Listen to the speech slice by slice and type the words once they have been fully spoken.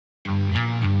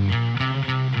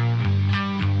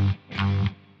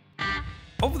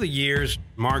the years,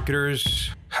 marketers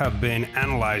have been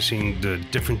analyzing the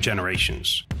different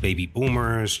generations, baby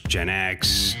boomers, Gen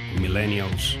X,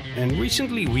 millennials, and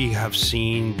recently we have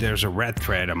seen there's a red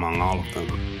thread among all of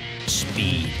them: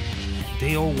 speed.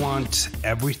 They all want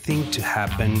everything to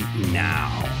happen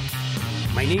now.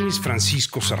 My name is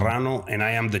Francisco Serrano, and I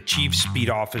am the Chief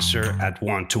Speed Officer at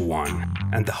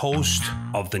 1-to-1 and the host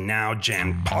of the Now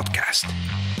Gen podcast.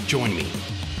 Join me.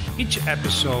 Each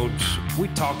episode, we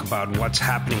talk about what's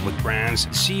happening with brands,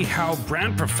 see how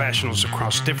brand professionals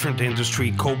across different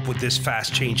industries cope with this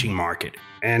fast-changing market,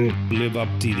 and live up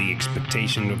to the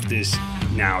expectation of this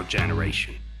now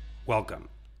generation. Welcome.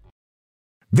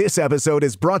 This episode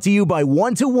is brought to you by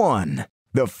 1-to-1,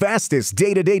 the fastest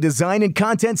day-to-day design and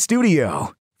content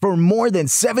studio. For more than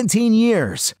 17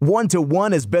 years,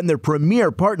 1-to-1 has been their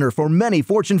premier partner for many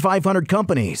Fortune 500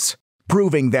 companies,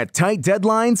 proving that tight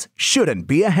deadlines shouldn't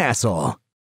be a hassle.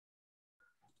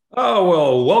 Oh,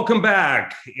 well, welcome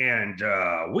back. And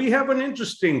we have an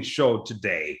interesting show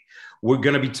today. We're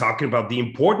going to be talking about the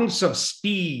importance of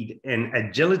speed and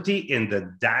agility in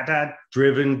the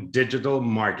data-driven digital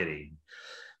marketing.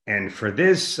 And for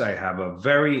this, I have a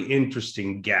very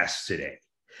interesting guest today.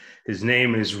 His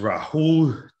name is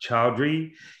Rahul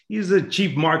Chowdhury. He's the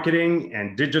Chief Marketing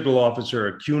and Digital Officer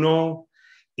at CUNO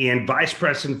and Vice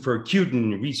President for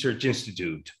Acuten Research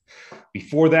Institute.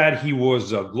 Before that, he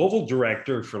was a Global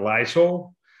Director for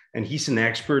Lysol, and he's an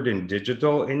expert in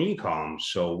digital and e-com.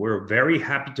 So we're very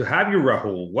happy to have you,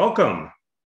 Rahul. Welcome.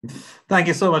 Thank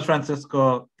you so much,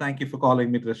 Francisco. Thank you for calling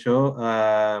me to the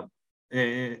show.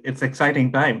 It's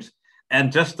exciting times.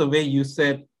 And just the way you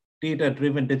said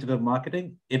data-driven digital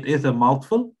marketing, it is a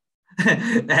mouthful.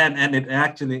 and it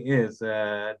actually is.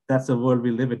 That's the world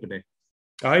we live in today.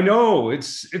 I know.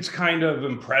 It's kind of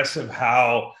impressive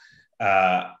how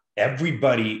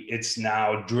everybody it's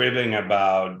now driven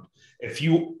about. If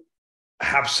you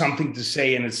have something to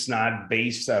say and it's not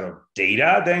based out of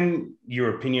data, then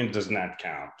your opinion does not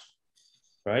count.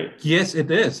 Right? Yes,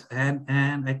 it is. And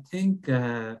I think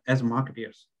as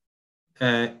marketers,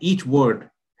 each word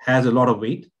has a lot of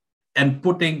weight, and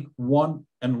putting one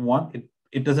and one,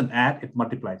 it doesn't add, it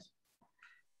multiplies.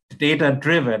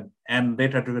 Data-driven and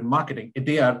data-driven marketing,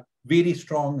 they are very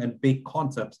strong and big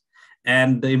concepts,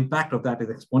 and the impact of that is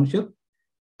exponential.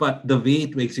 But the way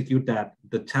to execute that,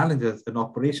 the challenges and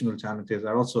operational challenges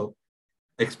are also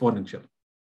exponential.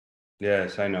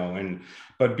 Yes, I know.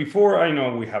 But before, I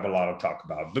know we have a lot to talk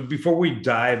about, but before we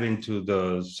dive into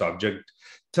the subject,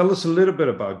 tell us a little bit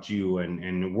about you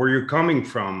and where you're coming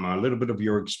from, a little bit of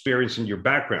your experience and your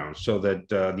background so that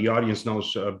the audience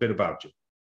knows a bit about you.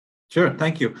 Sure.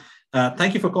 Thank you.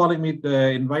 Thank you for calling me,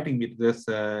 inviting me to this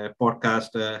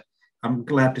podcast. I'm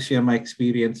glad to share my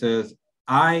experiences.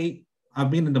 I've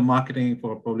been in the marketing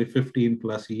for probably 15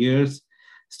 plus years,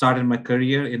 started my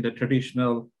career in the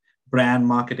traditional brand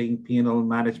marketing, P&L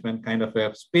management kind of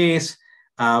a space.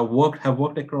 Have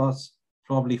worked across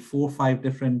probably 4 or 5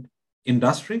 different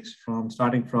industries,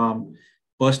 starting from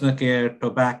personal care,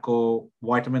 tobacco,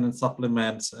 vitamin and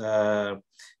supplements,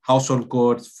 household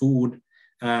goods, food.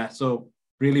 So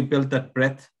really built that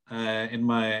breadth in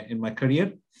my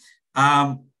career.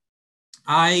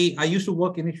 I used to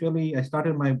work initially. I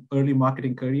started my early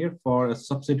marketing career for a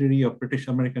subsidiary of British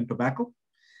American Tobacco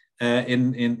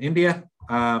in India.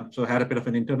 So I had a bit of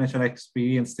an international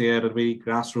experience there, a very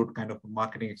grassroots kind of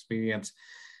marketing experience.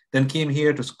 Then came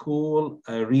here to school,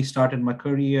 restarted my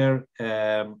career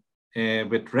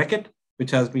with Reckitt,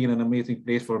 which has been an amazing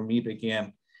place for me to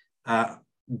again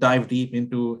dive deep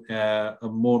into a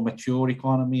more mature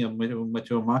economy, a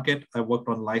mature market. I worked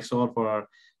on Lysol for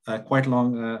quite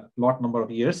lot number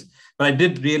of years, but I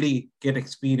did really get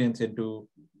experience into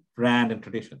brand and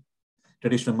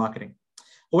traditional marketing.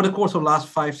 Over the course of the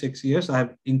last 5-6 years, I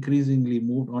have increasingly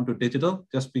moved on to digital,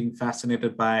 just being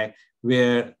fascinated by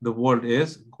where the world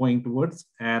is going towards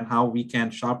and how we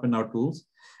can sharpen our tools,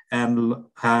 and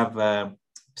have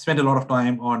spent a lot of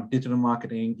time on digital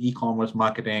marketing, e-commerce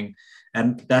marketing.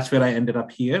 And that's where I ended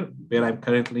up here, where I'm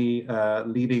currently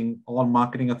leading all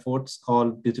marketing efforts,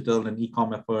 all digital and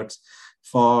e-com efforts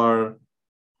for,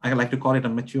 I like to call it a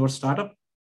mature startup.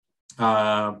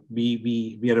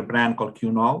 We are a brand called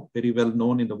CUNO, very well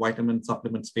known in the vitamin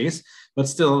supplement space, but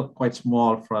still quite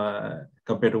small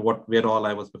compared to where all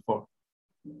I was before.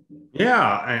 Yeah,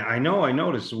 I know. I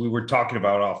noticed we were talking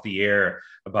about off the air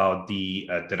about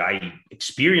that I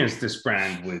experienced this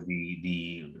brand with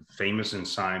the famous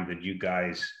enzyme that you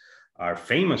guys are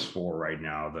famous for right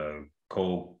now, the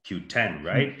CoQ10,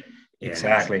 right?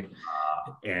 Exactly.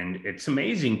 And it's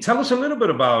amazing. Tell us a little bit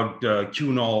about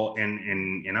CUNO,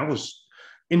 and I was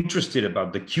interested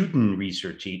about the Cutin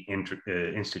Research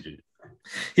Institute.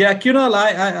 Yeah, Kunal,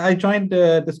 I joined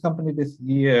this company this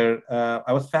year.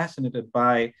 I was fascinated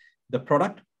by the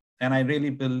product, and I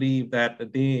really believe that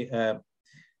the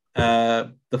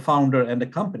founder and the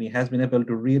company has been able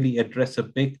to really address a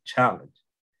big challenge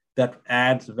that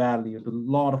adds value to a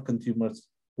lot of consumers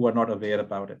who are not aware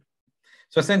about it.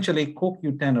 So essentially,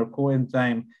 CoQ10 or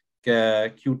coenzyme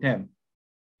Q10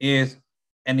 is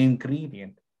an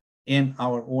ingredient in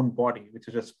our own body, which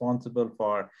is responsible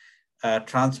for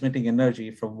transmitting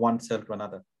energy from one cell to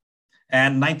another.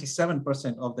 And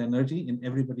 97% of the energy in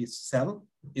everybody's cell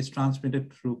is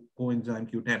transmitted through coenzyme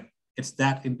Q10. It's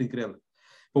that integral.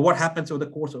 But what happens over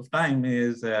the course of time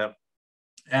is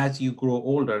as you grow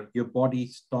older, your body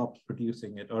stops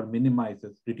producing it or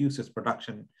reduces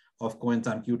production of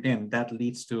coenzyme Q10. That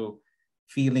leads to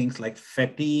feelings like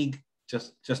fatigue,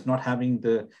 just not having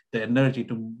the energy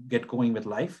to get going with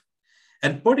life.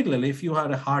 And particularly if you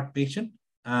are a heart patient,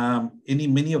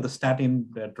 many of the statin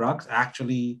drugs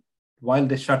actually, while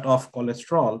they shut off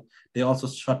cholesterol, they also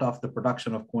shut off the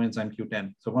production of coenzyme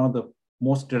Q10. So one of the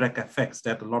most direct effects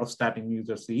that a lot of statin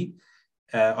users see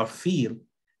or feel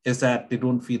is that they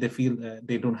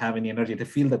don't have any energy. They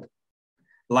feel that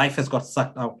life has got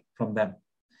sucked out from them.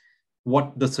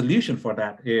 What the solution for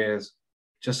that is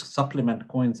just supplement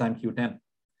coenzyme Q10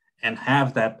 and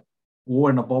have that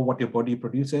over and above what your body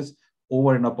produces,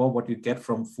 over and above what you get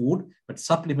from food, but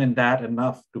supplement that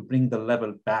enough to bring the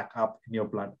level back up in your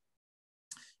blood.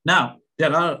 Now,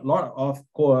 there are a lot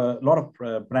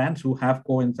of brands who have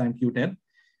coenzyme Q10,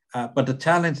 but the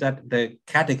challenge that the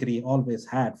category always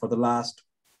had for the last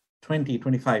 20,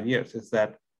 25 years is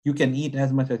that you can eat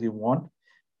as much as you want.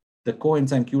 The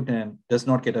coenzyme Q10 does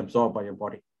not get absorbed by your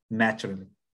body naturally.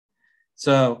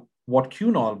 So what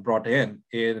Cunol brought in,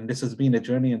 and this has been a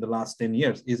journey in the last 10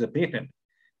 years, is a patent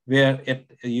where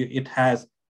it has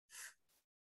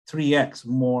 3x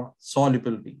more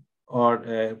solubility or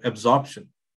absorption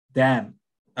than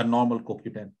a normal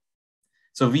CoQ10.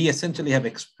 So we essentially have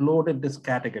exploded this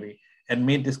category and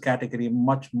made this category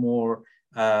much more,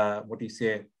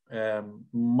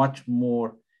 much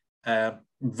more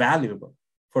valuable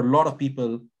for a lot of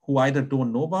people who either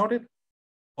don't know about it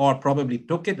or probably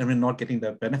took it and are not getting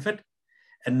the benefit.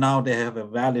 And now they have a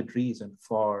valid reason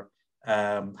for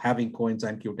having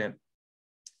coenzyme Q10,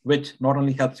 which not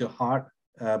only helps your heart,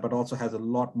 but also has a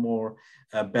lot more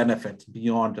benefits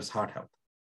beyond just heart health.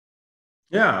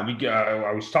 Yeah,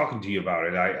 I was talking to you about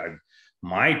it.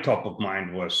 My top of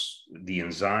mind was the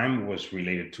enzyme was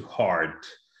related to heart,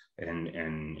 and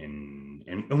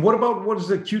what is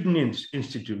the Cutin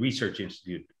Institute Research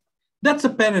Institute? That's a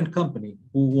parent company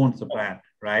who owns the brand,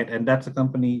 right? And that's a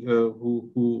company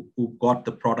who got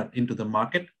the product into the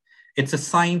market. It's a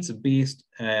science-based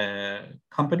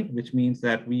company, which means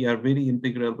that we are very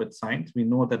integral with science. We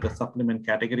know that the supplement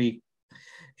category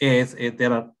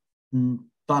there are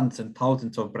tons and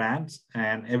thousands of brands,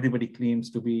 and everybody claims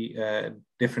to be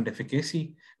different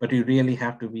efficacy, but you really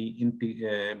have to be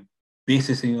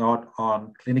basing out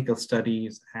on clinical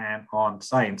studies and on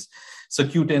science. So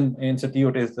Cutin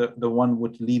Institute is the one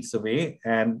which leads the way,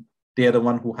 and they're the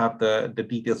one who have the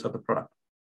details of the product.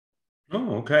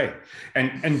 Oh, okay.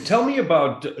 And tell me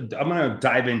about, I'm going to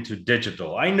dive into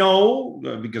digital. I know,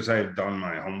 because I've done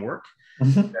my homework,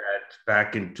 that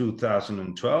back in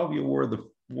 2012, you were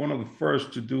one of the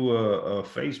first to do a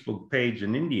Facebook page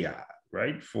in India,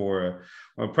 right? For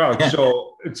a product.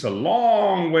 So it's a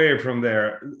long way from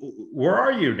there. Where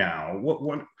are you now?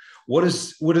 What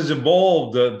has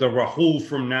evolved the Rahul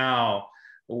from now?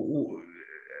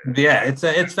 Yeah,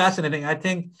 it's fascinating. I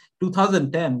think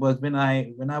 2010 was when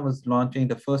I was launching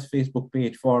the first Facebook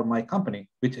page for my company,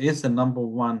 which is the number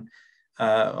one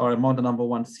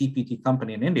CPG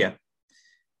company in India.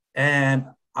 And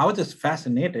I was just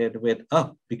fascinated with,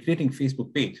 we're creating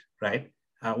Facebook page, right?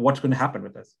 What's going to happen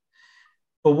with us?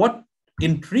 But what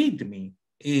intrigued me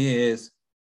is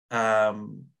there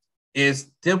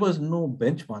was no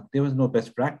benchmark, there was no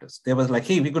best practice. There was like,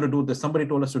 hey, we're going to do this. Somebody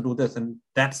told us to do this. And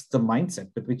that's the mindset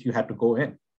with which you had to go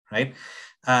in, right?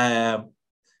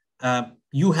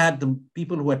 You had the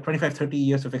people who had 25, 30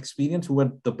 years of experience, who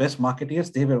were the best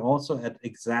marketeers. They were also at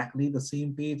exactly the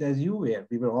same page as you were.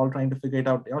 We were all trying to figure it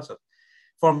out ourselves.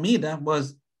 For me, that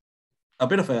was a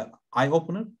bit of an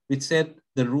eye-opener, which said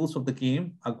the rules of the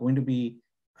game are going to be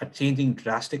changing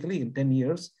drastically in 10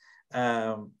 years.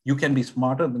 You can be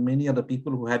smarter than many other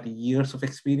people who had years of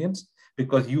experience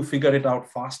because you figure it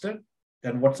out faster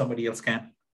than what somebody else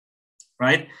can,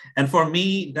 right? And for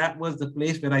me, that was the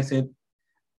place where I said,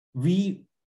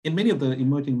 in many of the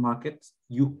emerging markets,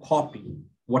 you copy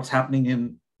what's happening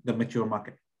in the mature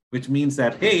market. which means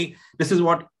that, hey, this is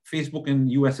what Facebook in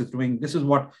US is doing. This is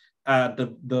what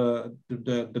the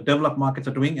developed markets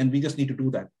are doing, and we just need to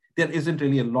do that. There isn't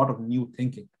really a lot of new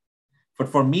thinking. But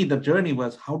for me, the journey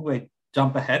was, how do I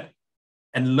jump ahead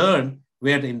and learn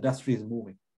where the industry is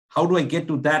moving? How do I get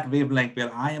to that wavelength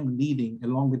where I am leading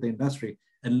along with the industry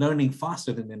and learning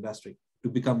faster than the industry to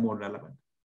become more relevant?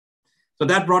 So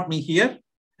that brought me here.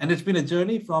 And it's been a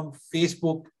journey from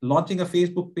Facebook, launching a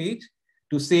Facebook page,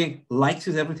 to say likes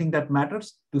is everything that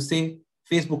matters, to say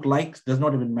Facebook likes does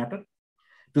not even matter.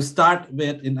 To start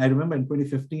with, I remember in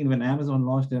 2015, when Amazon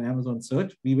launched an Amazon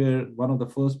search, we were one of the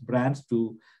first brands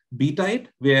to beta it,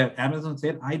 where Amazon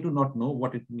said, I do not know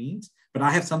what it means, but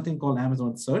I have something called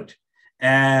Amazon search.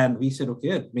 And we said, okay,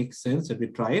 it makes sense that we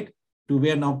try it, to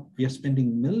where now we are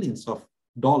spending millions of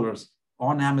dollars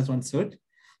on Amazon search.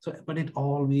 So, but it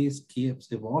always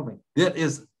keeps evolving. There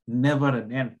is never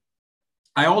an end.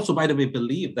 I also, by the way,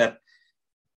 believe that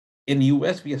in the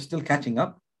US, we are still catching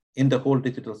up in the whole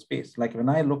digital space. Like when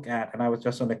I look at, and I was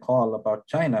just on a call about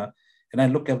China, and I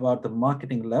look about the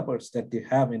marketing levers that they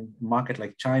have in market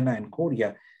like China and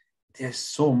Korea, there's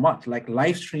so much. Like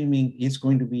live streaming is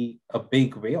going to be a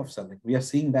big way of selling. We are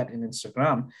seeing that in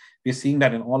Instagram. We're seeing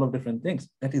that in all of different things.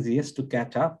 That is yes to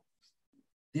catch up.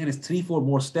 There is 3-4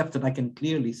 more steps that I can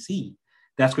clearly see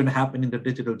that's going to happen in the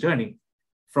digital journey.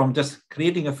 From just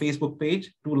creating a Facebook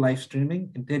page to live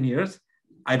streaming in 10 years,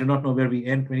 I do not know where we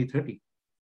end 2030.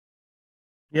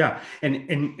 Yeah,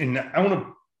 and I want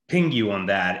to ping you on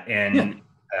that. And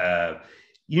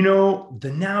you know,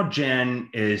 the now gen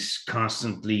is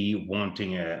constantly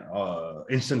wanting a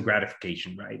instant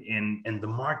gratification, right? And the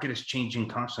market is changing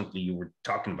constantly. You were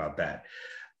talking about that.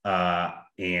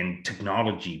 And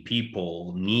technology,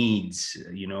 people, needs,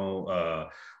 you know,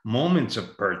 moments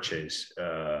of purchase,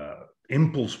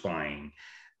 impulse buying.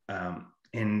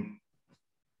 And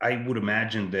I would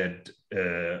imagine that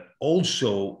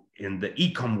also in the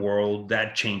e-com world,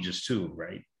 that changes too,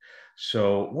 right?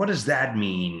 So what does that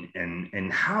mean?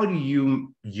 And how do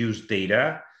you use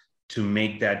data to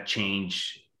make that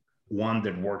change one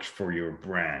that works for your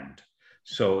brand?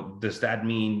 So does that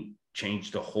mean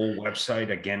change the whole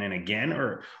website again and again?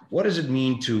 Or what does it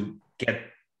mean to get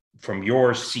from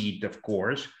your seat, of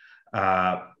course,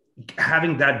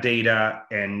 having that data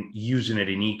and using it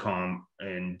in e-com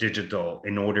and digital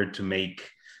in order to make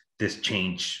this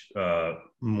change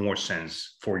more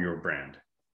sense for your brand?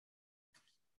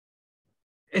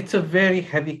 It's a very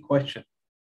heavy question,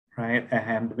 right?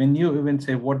 And when you even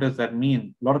say, what does that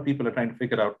mean? A lot of people are trying to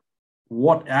figure out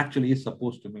what actually is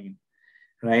supposed to mean,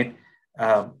 right?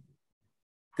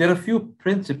 There are a few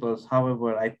principles,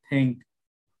 however, I think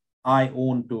I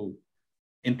own to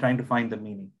in trying to find the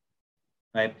meaning,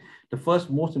 right? The first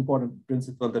most important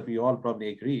principle that we all probably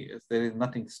agree is there is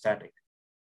nothing static,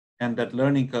 and that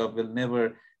learning curve will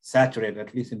never saturate,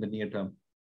 at least in the near term.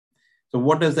 So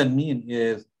what does that mean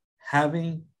is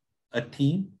having a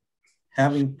team,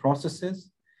 having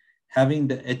processes, having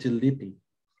the agility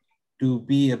to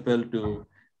be able to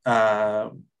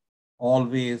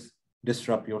always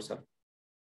disrupt yourself.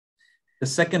 The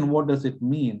second, what does it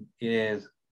mean is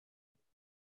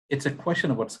it's a question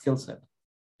about skill set.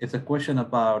 It's a question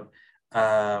about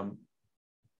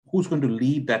who's going to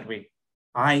lead that way.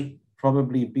 I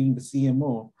probably being the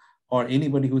CMO or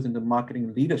anybody who's in the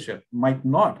marketing leadership might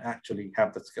not actually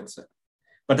have that skill set.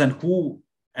 But then who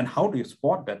and how do you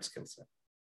spot that skill set?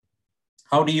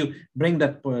 How do you bring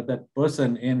that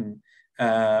person in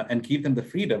and give them the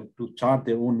freedom to chart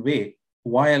their own way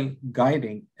while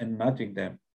guiding and nudging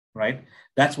them, right?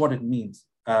 That's what it means.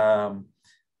 I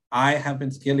have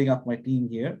been scaling up my team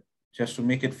here just to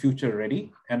make it future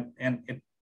ready. And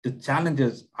the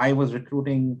challenges, I was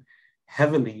recruiting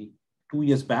heavily 2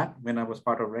 years back when I was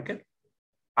part of Reckitt.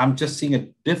 I'm just seeing a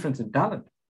difference in talent.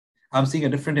 I'm seeing a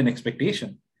difference in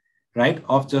expectation, right?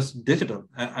 Of just digital.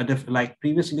 Like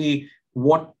previously,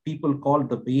 what people call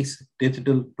the base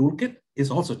digital toolkit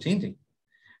is also changing,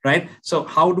 right? So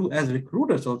how do, as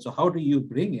recruiters also, how do you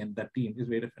bring in that team is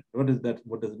very different. What is that?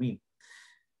 What does it mean?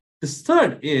 The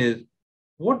third is,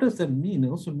 what does that mean? It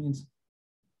also means,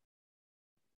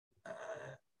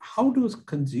 how does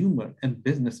consumer and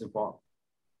business evolve?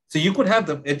 So you could have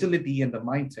the agility and the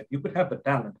mindset, you could have the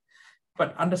talent,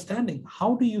 but understanding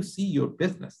how do you see your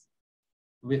business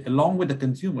along with the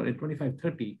consumer in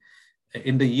 2530,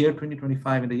 in the year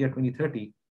 2025, in the year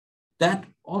 2030, that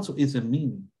also is a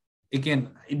meaning. Again,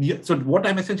 so what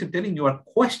I'm essentially telling you are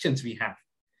questions we have,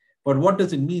 but what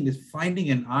does it mean is finding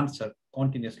an answer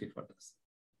continuously for this,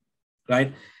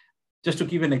 right? Just to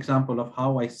give an example of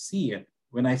how I see it,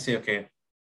 when I say, okay,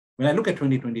 when I look at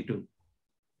 2022,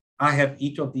 I have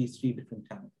each of these 3 different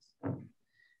challenges.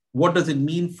 What does it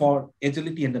mean for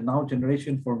agility and the now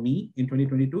generation for me in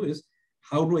 2022 is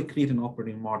how do I create an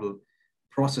operating model,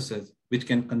 processes which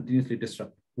can continuously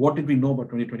disrupt? What did we know about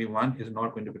 2021 is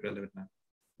not going to be relevant now.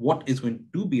 What is going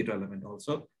to be relevant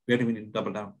also? Where do we need to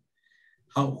double down?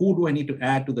 Who do I need to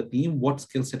add to the team? What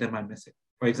skill set am I missing?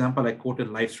 For example, I quoted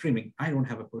live streaming. I don't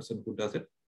have a person who does it,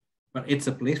 but it's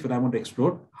a place where I want to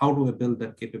explore. How do I build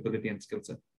that capability and skill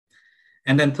set?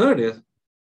 And then third is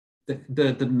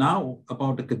the now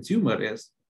about the consumer is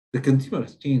the consumer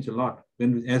has changed a lot.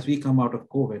 As we come out of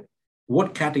COVID,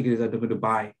 what categories are they going to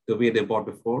buy the way they bought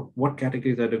before? What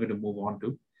categories are they going to move on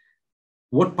to?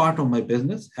 What part of my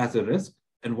business has a risk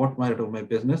and what part of my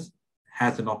business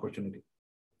has an opportunity?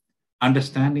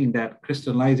 Understanding that,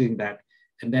 crystallizing that,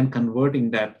 and then converting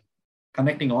that,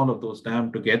 connecting all of those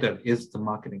down together is the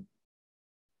marketing,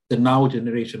 the now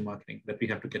generation marketing that we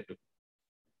have to get to.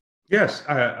 Yes,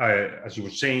 as you were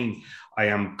saying, I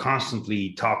am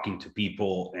constantly talking to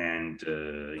people and,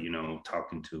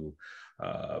 talking to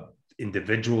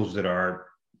individuals that are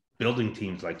building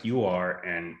teams like you are,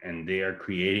 and they are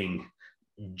creating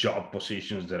job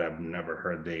positions that I've never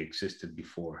heard they existed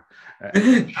before.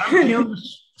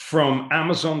 Champions from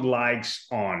Amazon likes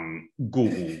on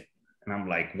Google. And I'm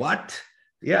like, what?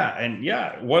 Yeah. And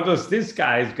what is this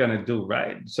guy going to do?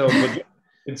 Right. So, but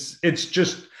it's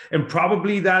just, and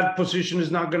probably that position is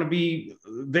not going to be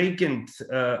vacant.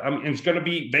 It's going to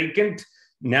be vacant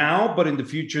now, but in the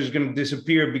future it's going to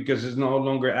disappear because it's no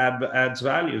longer adds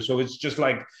value. So it's just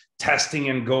like testing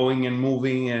and going and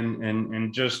moving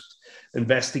and just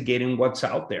investigating what's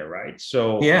out there, right?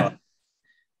 So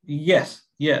yes.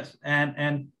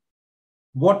 And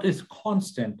what is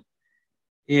constant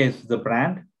is the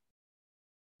brand,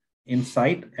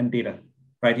 insight, and data,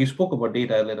 right? You spoke about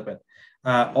data a little bit.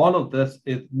 All of this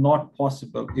is not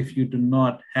possible if you do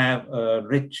not have a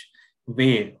rich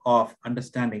way of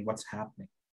understanding what's happening.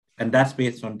 And that's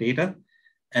based on data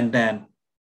and then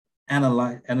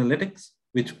analytics,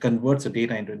 which converts the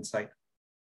data into insight.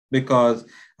 Because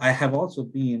I have also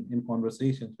been in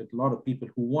conversations with a lot of people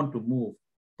who want to move,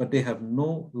 but they have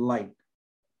no light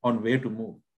on where to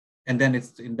move. And then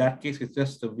it's in that case, it's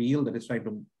just a wheel that is trying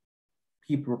to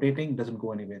keep rotating, doesn't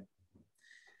go anywhere,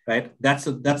 right? That's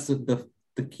the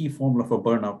key formula for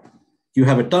burnout. You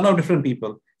have a ton of different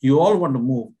people. You all want to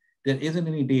move. There isn't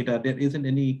any data. There isn't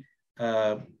any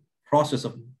process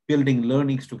of building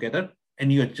learnings together.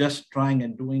 And you're just trying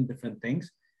and doing different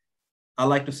things. I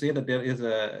like to say that there is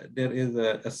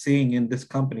a saying in this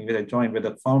company where I joined, where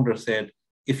the founder said,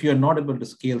 if you're not able to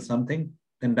scale something,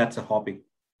 then that's a hobby,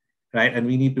 right? And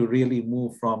we need to really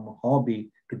move from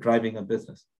hobby to driving a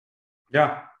business.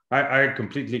 Yeah, I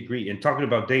completely agree. And talking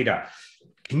about data,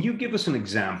 can you give us an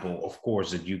example, of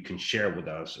course, that you can share with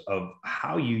us of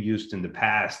how you used in the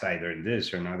past, either in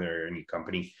this or another, any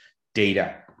company,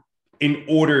 data in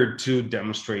order to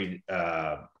demonstrate,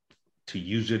 to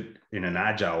use it in an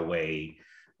agile way?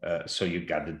 So you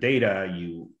got the data,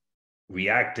 you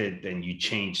reacted, and you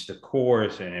changed the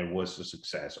course, and it was a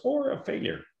success or a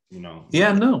failure,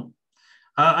 Yeah, no.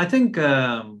 I think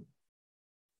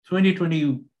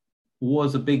 2020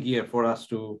 was a big year for us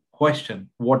to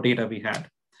question what data we had,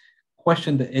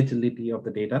 question the agility of the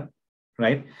data,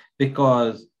 right?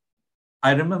 Because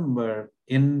I remember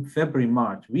in February,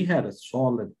 March, we had a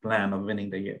solid plan of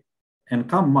winning the year. And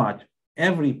come March,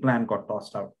 every plan got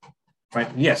tossed out,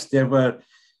 right? Yes, there were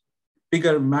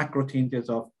bigger macro changes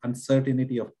of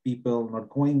uncertainty of people not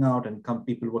going out and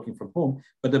people working from home.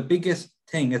 But the biggest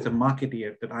thing as a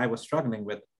marketeer that I was struggling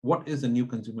with, what is the new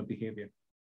consumer behavior?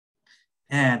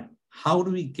 And how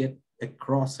do we get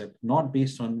across it, not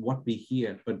based on what we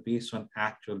hear, but based on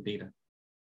actual data?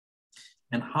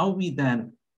 And how we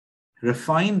then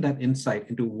refine that insight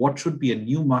into what should be a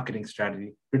new marketing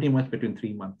strategy pretty much between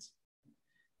 3 months.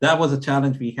 That was a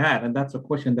challenge we had. And that's a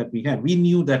question that we had. We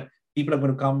knew that people are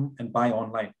going to come and buy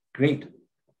online. Great.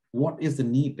 What is the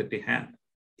need that they have?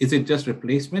 Is it just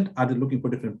replacement? Are they looking for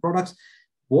different products?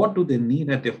 What do they need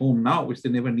at their home now, which they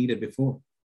never needed before?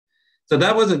 So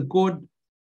that was a good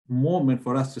moment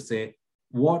for us to say,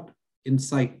 what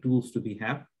insight tools do we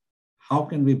have? How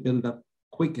can we build up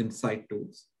quick insight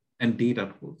tools and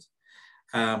data tools?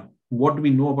 What do we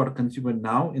know about a consumer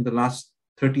now in the last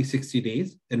 30, 60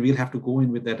 days? And we'll have to go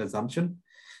in with that assumption.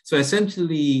 So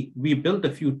essentially, we built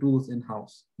a few tools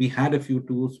in-house. We had a few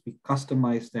tools, we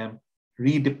customized them,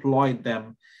 redeployed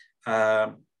them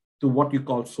to what you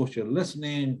call social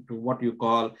listening, to what you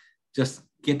call just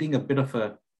getting a bit of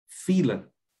a feeler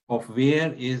of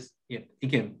where is it.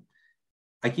 Again,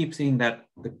 I keep saying that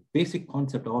the basic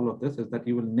concept of all of this is that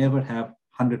you will never have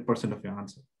 100% of your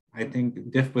answer. I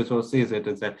think Jeff Bezos says it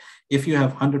is that if you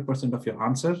have 100% of your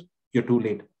answers, you're too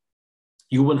late.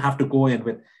 You will have to go in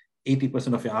with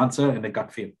 80% of your answer and a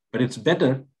gut feel. But it's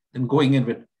better than going in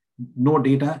with no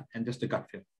data and just a gut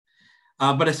feel.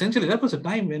 But essentially, that was a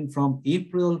time when from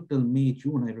April till May,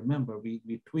 June, I remember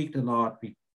we tweaked a lot.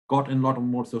 We got in a lot of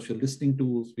more social listening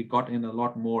tools. We got in a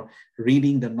lot more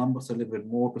reading the numbers a little bit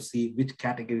more to see which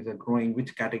categories are growing,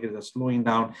 which categories are slowing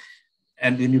down.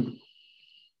 And when you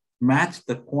match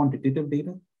the quantitative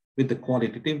data with the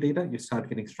qualitative data, you start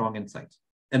getting strong insights.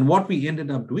 And what we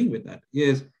ended up doing with that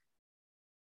is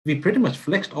we pretty much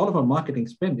flexed all of our marketing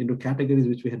spend into categories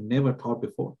which we had never thought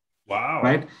before. Wow.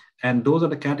 Right. And those are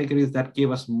the categories that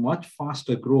gave us much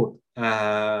faster growth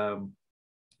than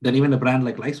even a brand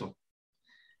like Lysol.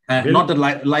 Really? Not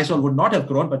that Lysol would not have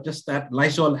grown, but just that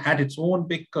Lysol had its own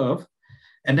big curve.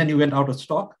 And then you went out of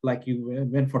stock, like you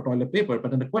went for toilet paper.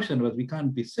 But then the question was, we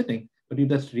can't be sitting, but you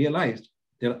just realized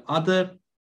there are other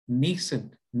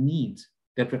nascent needs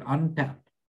that were untapped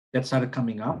that started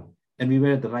coming up. And we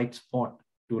were at the right spot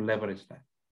to leverage that,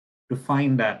 to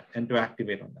find that and to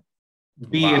activate on that.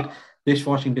 Be it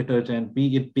dishwashing detergent,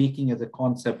 be it baking as a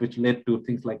concept, which led to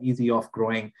things like easy off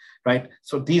growing, right?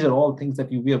 So these are all things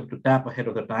that you'll be able to tap ahead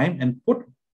of the time and put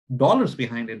dollars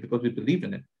behind it because we believed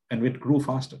in it and it grew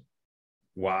faster.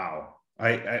 Wow.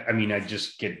 I mean, I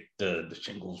just get the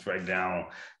shingles right now,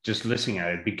 just listening at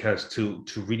it, because to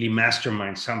really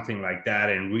mastermind something like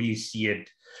that and really see it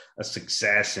a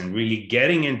success and really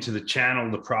getting into the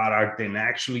channel, the product, and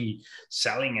actually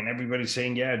selling, and everybody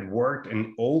saying, yeah, it worked,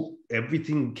 and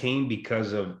everything came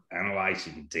because of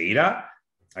analyzing data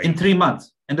in 3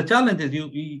 months. And the challenge is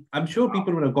I'm sure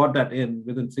people would have got that in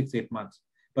within 6-8 months,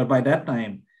 but by that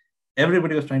time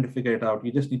everybody was trying to figure it out.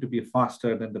 You just need to be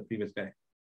faster than the previous guy.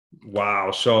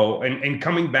 Wow. So, and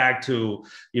coming back to,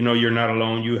 you're not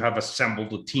alone, you have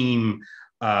assembled a team.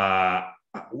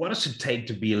 What does it take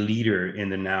to be a leader in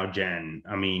the now gen?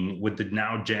 I mean, with the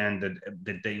now gen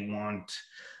that they want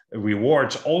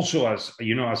rewards, also as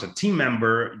as a team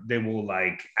member, they will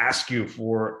like ask you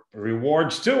for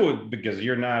rewards too, because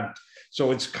you're not,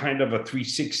 so it's kind of a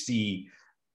 360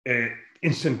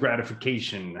 instant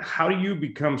gratification. How do you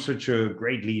become such a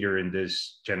great leader in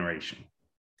this generation?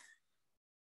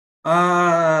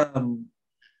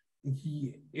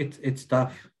 It's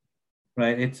tough,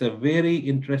 right? It's a very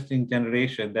interesting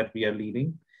generation that we are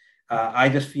leading. I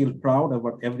just feel proud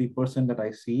about every person that I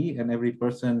see and every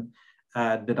person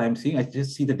that I'm seeing. I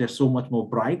just see that they're so much more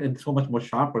bright and so much more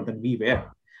sharper than we were,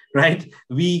 right?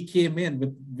 We came in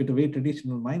with a very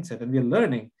traditional mindset and we're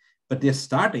learning, but they're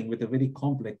starting with a very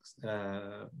complex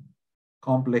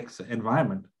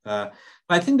environment. But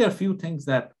I think there are a few things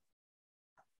that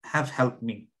have helped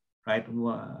me, right?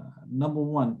 Number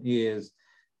one is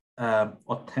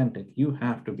authentic. You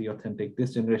have to be authentic.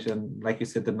 This generation, like you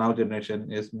said, the now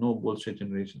generation is no bullshit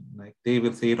generation. Like they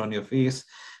will say it on your face,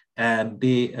 and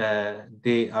they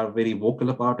are very vocal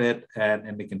about it,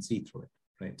 and they can see through it,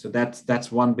 right? So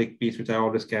that's one big piece which I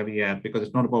always caveat, because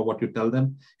it's not about what you tell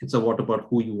them, it's about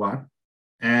who you are.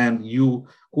 And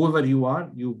whoever you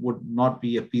are, you would not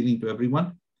be appealing to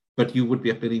everyone, but you would be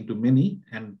appealing to many.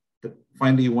 And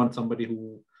finally, you want somebody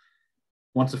who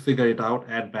wants to figure it out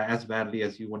as badly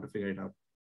as you want to figure it out.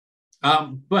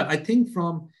 But I think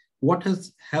from what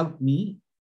has helped me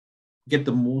get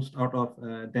the most out of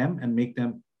them and make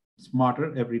them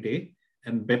smarter every day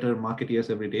and better marketeers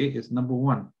every day is, number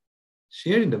one,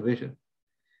 sharing the vision.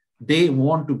 They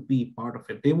want to be part of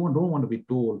it. They don't want to be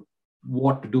told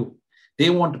what to do. They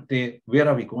want to say, where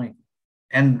are we going?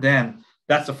 And then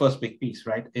that's the first big piece,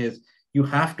 right? Is you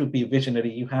have to be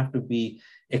visionary. You have to be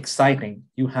exciting.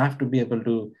 You have to be able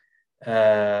to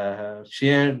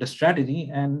share the strategy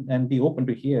and be open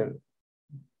to hear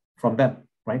from them,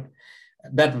 right?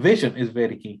 That vision is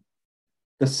very key.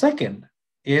 The second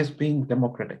is being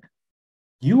democratic.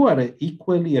 You are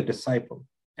equally a disciple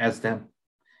as them,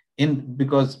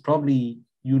 because probably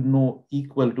you know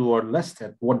equal to or less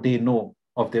than what they know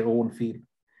of their own field.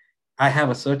 I have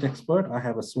a search expert, I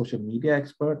have a social media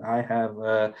expert, I have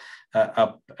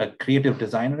a creative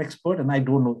designer expert, and I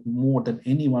don't know more than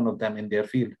any one of them in their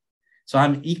field. So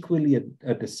I'm equally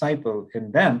a disciple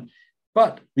in them,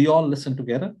 but we all listen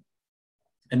together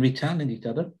and we challenge each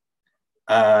other,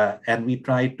 and we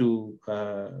try to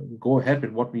go ahead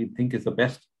with what we think is the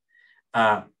best.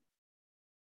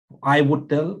 I would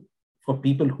tell for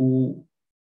people who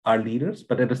are leaders,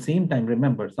 but at the same time,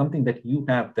 remember something that you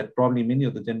have that probably many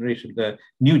of the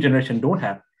new generation don't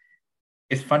have,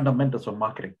 is fundamentals of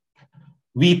marketing.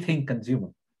 We think consumer,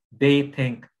 they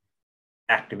think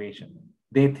activation,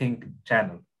 they think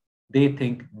channel, they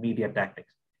think media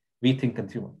tactics. We think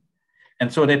consumer.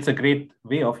 And so that's a great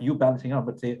way of you balancing out,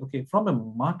 but say, okay, from a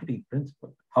marketing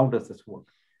principle, how does this work?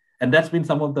 And that's been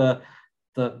some of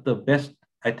the best,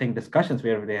 I think, discussions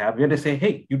where they say,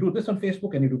 hey, you do this on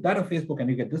Facebook and you do that on Facebook and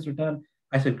you get this return.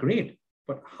 I said, great,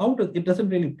 but it doesn't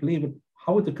really play with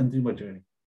how is the consumer journey?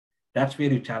 That's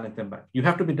where you challenge them back. You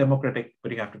have to be democratic,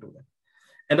 but you have to do that.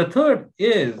 And the third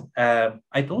is,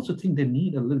 I also think they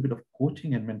need a little bit of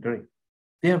coaching and mentoring.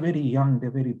 They are very young,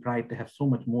 they're very bright, they have so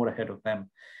much more ahead of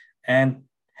them. And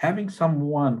having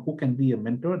someone who can be a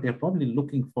mentor, they're probably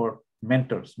looking for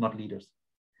mentors, not leaders.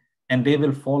 And they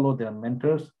will follow their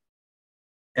mentors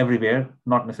everywhere,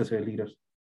 not necessarily leaders.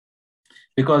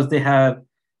 Because they have,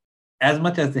 as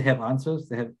much as they have answers,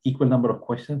 they have equal number of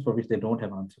questions for which they don't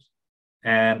have answers.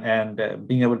 And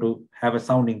being able to have a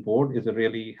sounding board is a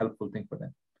really helpful thing for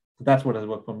them. So that's what has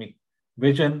worked for me.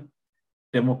 Vision,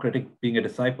 democratic, being a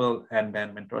disciple, and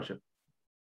then mentorship.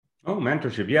 Oh,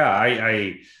 mentorship. Yeah,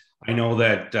 I know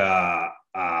that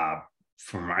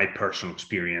from my personal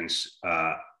experience,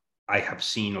 I have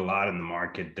seen a lot in the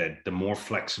market that the more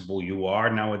flexible you are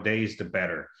nowadays, the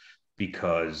better,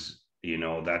 because, you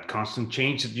know, that constant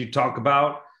change that you talk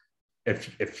about,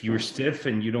 if you're stiff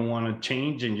and you don't want to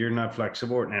change and you're not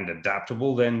flexible and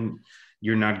adaptable, then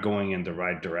you're not going in the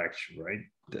right direction, right?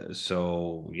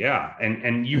 So yeah,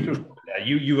 and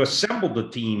you assembled the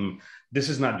team. This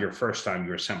is not your first time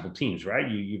you assemble teams, right?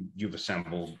 You've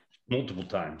assembled multiple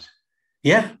times.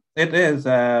 Yeah, it is.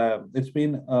 It's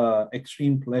been an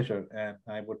extreme pleasure and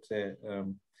I would say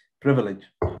privilege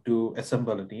to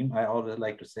assemble a team. I always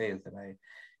like to say is that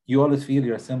you always feel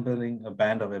you're assembling a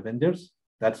band of Avengers.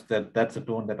 That's the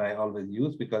tone that I always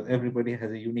use, because everybody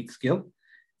has a unique skill.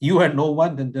 You had no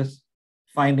one, then just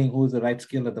finding who's the right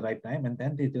skill at the right time, and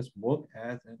then they just work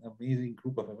as an amazing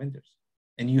group of Avengers.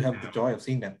 And you have the joy of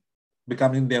seeing them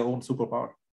becoming their own superpower.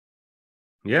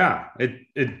 Yeah,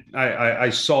 I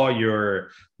saw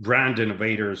your brand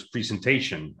innovators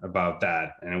presentation about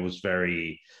that, and it was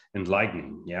very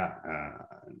enlightening. Yeah,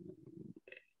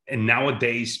 and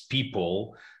nowadays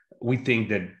we think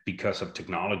that because of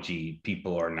technology,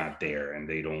 people are not there and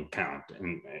they don't count.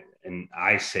 And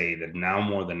I say that now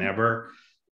more than ever,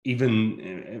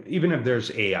 even if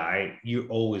there's AI, you're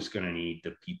always going to need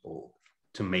the people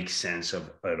to make sense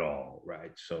of it all,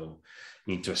 right? So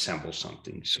you need to assemble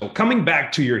something. So coming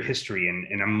back to your history,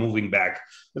 and I'm moving back,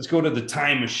 let's go to the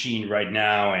time machine right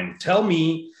now and tell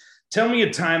me a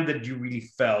time that you really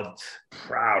felt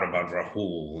proud about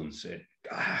Rahul and said,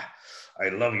 I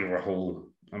love you, Rahul.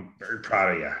 I'm very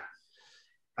proud of you.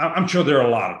 I'm sure there are a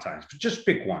lot of times, but just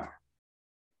pick one.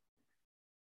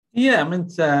 Yeah, I mean,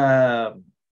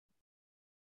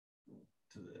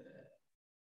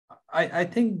 I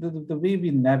think the way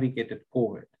we navigated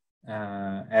COVID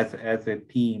as a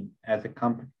team, as a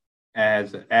company,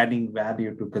 as adding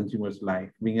value to consumers'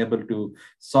 life, being able to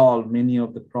solve many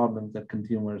of the problems that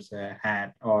consumers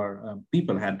had or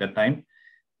people had that time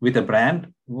with a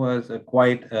brand was a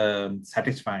quite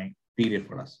satisfying period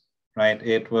for us, right?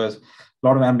 It was a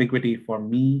lot of ambiguity for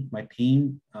me, my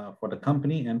team, for the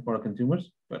company, and for our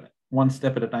consumers. But one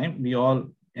step at a time, we all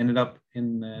ended up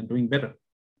in doing better.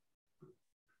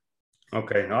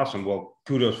 Okay, awesome. Well,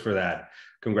 kudos for that.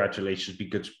 Congratulations,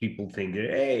 because people think,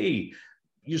 hey,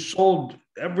 you sold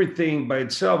everything by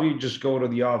itself. You just go to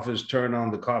the office, turn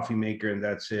on the coffee maker, and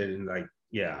that's it. And like,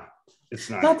 yeah, it's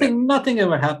not. Nothing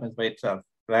ever happens by itself,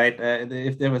 right?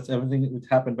 If there was everything which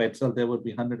happened by itself, there would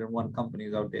be 101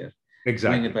 companies out there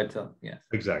doing it by itself. Yes.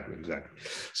 Exactly.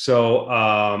 So,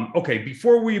 okay,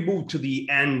 before we move to the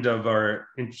end of our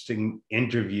interesting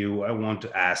interview, I want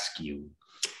to ask you,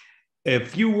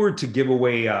 if you were to give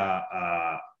away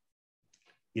a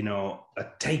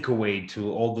takeaway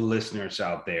to all the listeners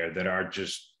out there that are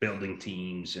just building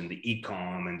teams in the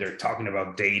e-com and they're talking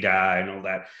about data and all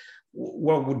that,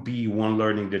 what would be one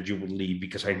learning that you would leave?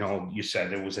 Because I know you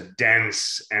said it was a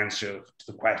dense answer to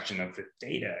the question of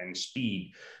data and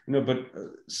speed, but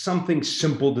something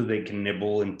simple that they can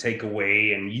nibble and take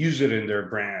away and use it in their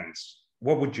brands.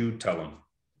 What would you tell them?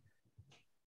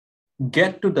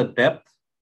 Get to the depth,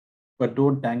 but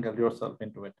don't tangle yourself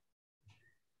into it.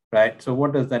 Right. So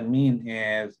what does that mean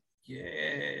is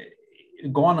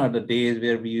gone are the days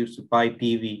where we used to buy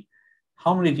TV.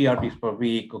 How many GRPs per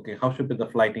week? Okay. How should the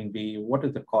flighting be? What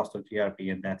is the cost of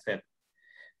GRP? And that's it.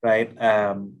 Right.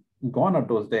 Gone are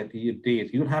those days.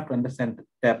 You'll have to understand the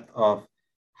depth of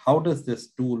how does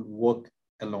this tool work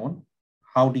alone?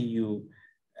 How do you,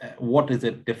 what is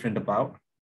it different about?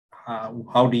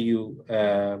 How do you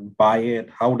buy it?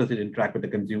 How does it interact with the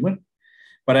consumer?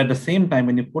 But at the same time,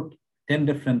 when you put 10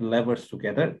 different levers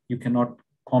together, you cannot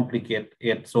complicate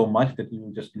it so much that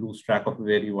you just lose track of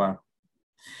where you are.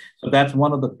 So that's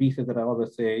one of the pieces that I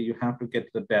always say you have to get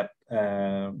to the depth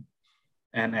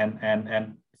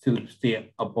and still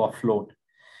stay above float.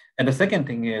 And the second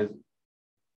thing is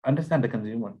understand the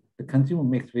consumer. The consumer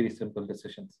makes very simple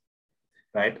decisions,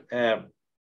 right?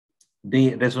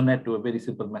 They resonate to a very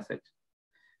simple message.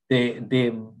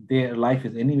 Their life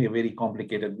is anyway very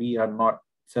complicated. We are not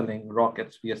selling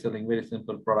rockets. We are selling very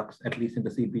simple products, at least in the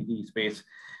CPG space.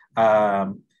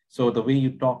 So the way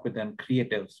you talk with them,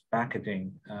 creatives,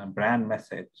 packaging, brand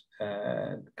message,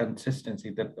 consistency,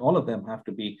 that all of them have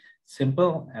to be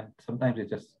simple, and sometimes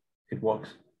it works.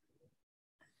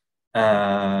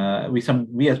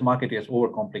 We as marketers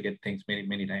overcomplicate things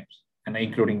many times, and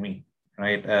including me,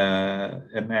 right?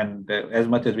 And as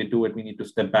much as we do it, we need to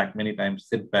step back many times,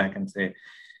 sit back and say,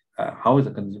 how is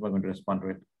the consumer going to respond to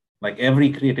it? Like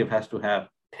every creative has to have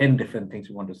 10 different things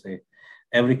you want to say.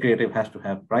 Every creative has to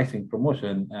have pricing,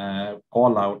 promotion,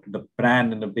 call out, the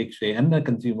brand in the big way, and the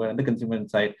consumer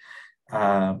insight.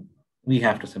 We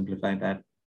have to simplify that.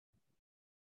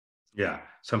 Yeah.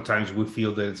 Sometimes we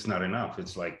feel that it's not enough.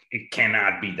 It's like, it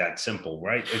cannot be that simple,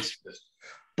 right? It's just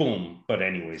boom. But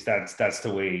anyways, that's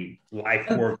the way life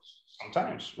works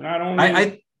sometimes. Not only,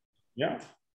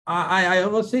 I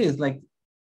always say is like,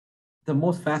 the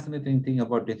most fascinating thing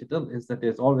about digital is that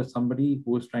there's always somebody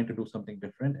who is trying to do something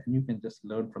different, and you can just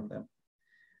learn from them.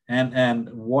 And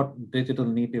what digital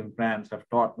native brands have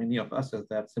taught many of us is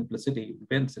that simplicity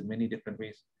wins in many different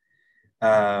ways.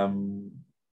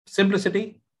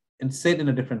 Simplicity, and say it in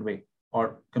a different way,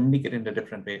 or communicate in a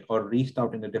different way, or reached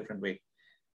out in a different way,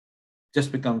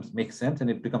 just makes sense, and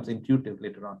it becomes intuitive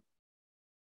later on.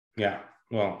 Yeah.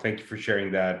 Well, thank you for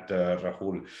sharing that,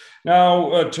 Rahul.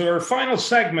 Now, to our final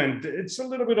segment, it's a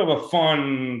little bit of a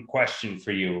fun question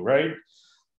for you, right?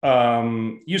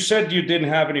 You said you didn't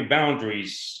have any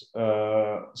boundaries,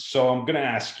 so I'm going to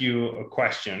ask you a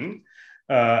question.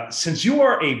 Since you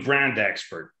are a brand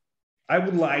expert, I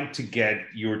would like to get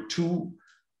your 2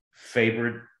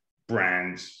 favorite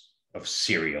brands of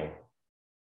cereal.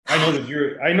 I know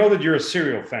that you're a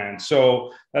cereal fan,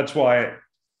 so that's why.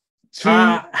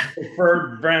 2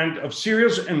 preferred brand of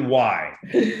cereals, and why?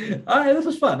 This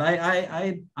was fun.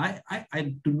 I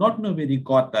do not know where you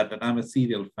got that I'm a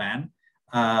cereal fan.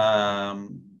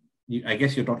 I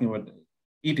guess you're talking about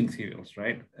eating cereals,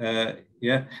 right?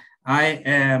 Yeah, I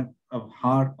am a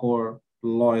hardcore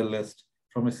loyalist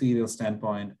from a cereal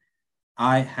standpoint.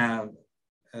 I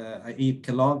eat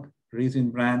Kellogg, Raisin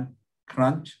Bran,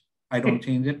 Crunch. I don't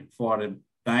change it for a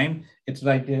dime. It's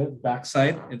right there,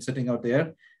 backside. It's sitting out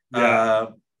there.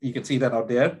 Yeah. You can see that out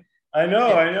there. I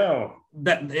know.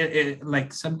 That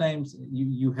like sometimes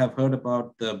you have heard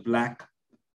about the black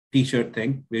t-shirt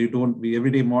thing, where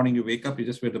every day morning you wake up, you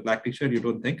just wear the black t-shirt, you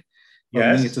don't think. For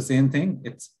me, it's the same thing.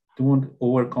 Don't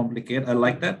overcomplicate. I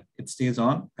like that. It stays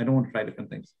on. I don't want to try different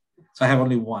things. So I have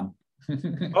only one.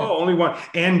 Only one.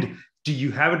 And do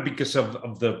you have it because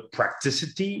of the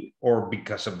practicity, or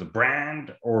because of the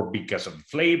brand, or because of the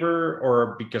flavor,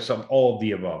 or because of all of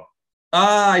the above?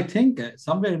 I think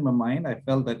somewhere in my mind, I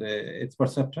felt that it's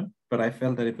perception, but I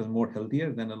felt that it was more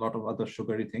healthier than a lot of other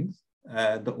sugary things,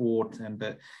 the oats and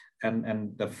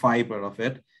the fiber of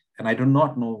it. And I do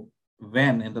not know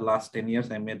when in the last 10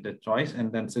 years I made that choice.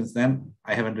 And then since then,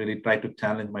 I haven't really tried to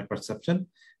challenge my perception.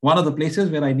 One of the places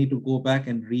where I need to go back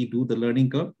and redo the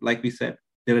learning curve, like we said,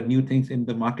 there are new things in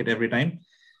the market every time.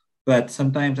 But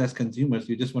sometimes as consumers,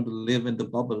 you just want to live in the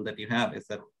bubble that you have, is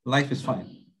that life is fine.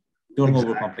 Don't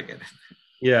overcomplicate it.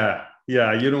 Yeah.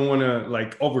 You don't want to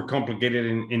like overcomplicate it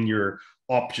in your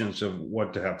options of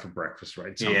what to have for breakfast,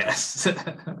 right? Sometimes. Yes.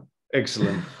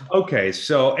 Excellent. Okay.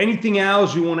 So anything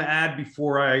else you want to add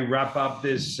before I wrap up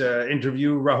this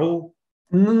interview, Rahul?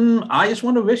 I just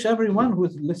want to wish everyone who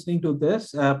is listening to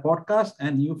this podcast,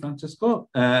 and you, Francisco,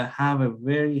 have a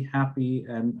very happy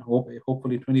and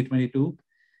hopefully 2022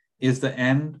 is the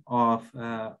end of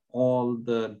all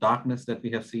the darkness that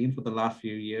we have seen for the last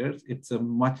few years. It's a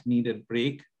much needed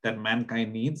break that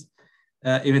mankind needs,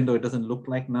 even though it doesn't look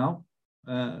like now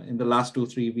in the last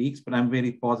 2-3 weeks. But I'm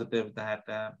very positive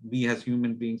that we as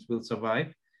human beings will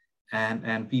survive,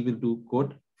 and we will do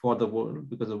good for the world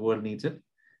because the world needs it.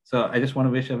 So I just want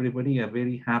to wish everybody a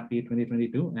very happy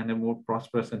 2022 and a more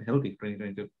prosperous and healthy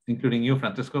 2022, including you,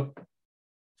 Francisco.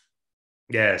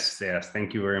 Yes.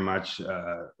 Thank you very much.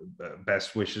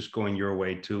 Best wishes going your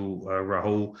way too,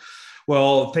 Rahul.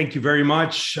 Well, thank you very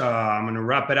much. I'm going to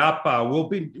wrap it up.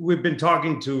 We've been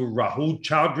talking to Rahul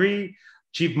Chowdhury,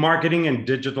 Chief Marketing and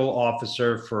Digital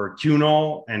Officer for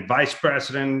CUNO and Vice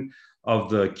President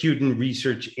of the Cuden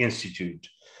Research Institute.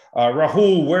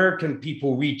 Rahul, where can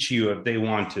people reach you if they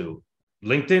want to?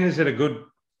 LinkedIn, is it a good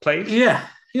place? Yeah.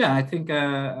 Yeah, I think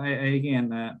I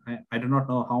do not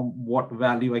know what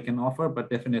value I can offer, but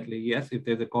definitely yes. If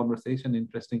there's a conversation,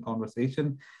 interesting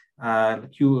conversation,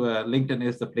 LinkedIn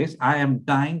is the place. I am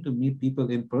dying to meet people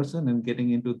in person and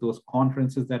getting into those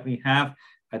conferences that we have.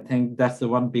 I think that's the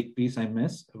one big piece I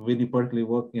miss. When you particularly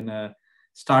work in a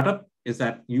startup, is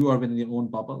that you are within your own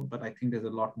bubble. But I think there's a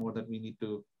lot more that we need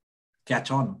to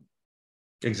catch on.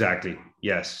 Exactly.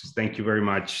 Yes. Thank you very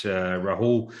much,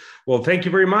 Rahul. Well, thank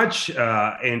you very much.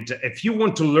 And if you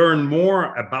want to learn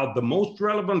more about the most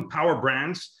relevant power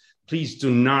brands, please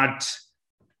do not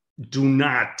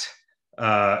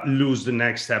lose the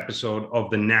next episode of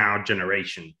the Now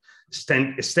Generation.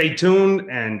 Stay tuned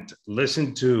and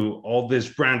listen to all these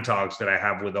brand talks that I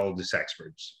have with all these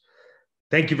experts.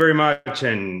 Thank you very much,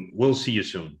 and we'll see you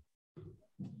soon.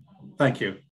 Thank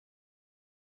you.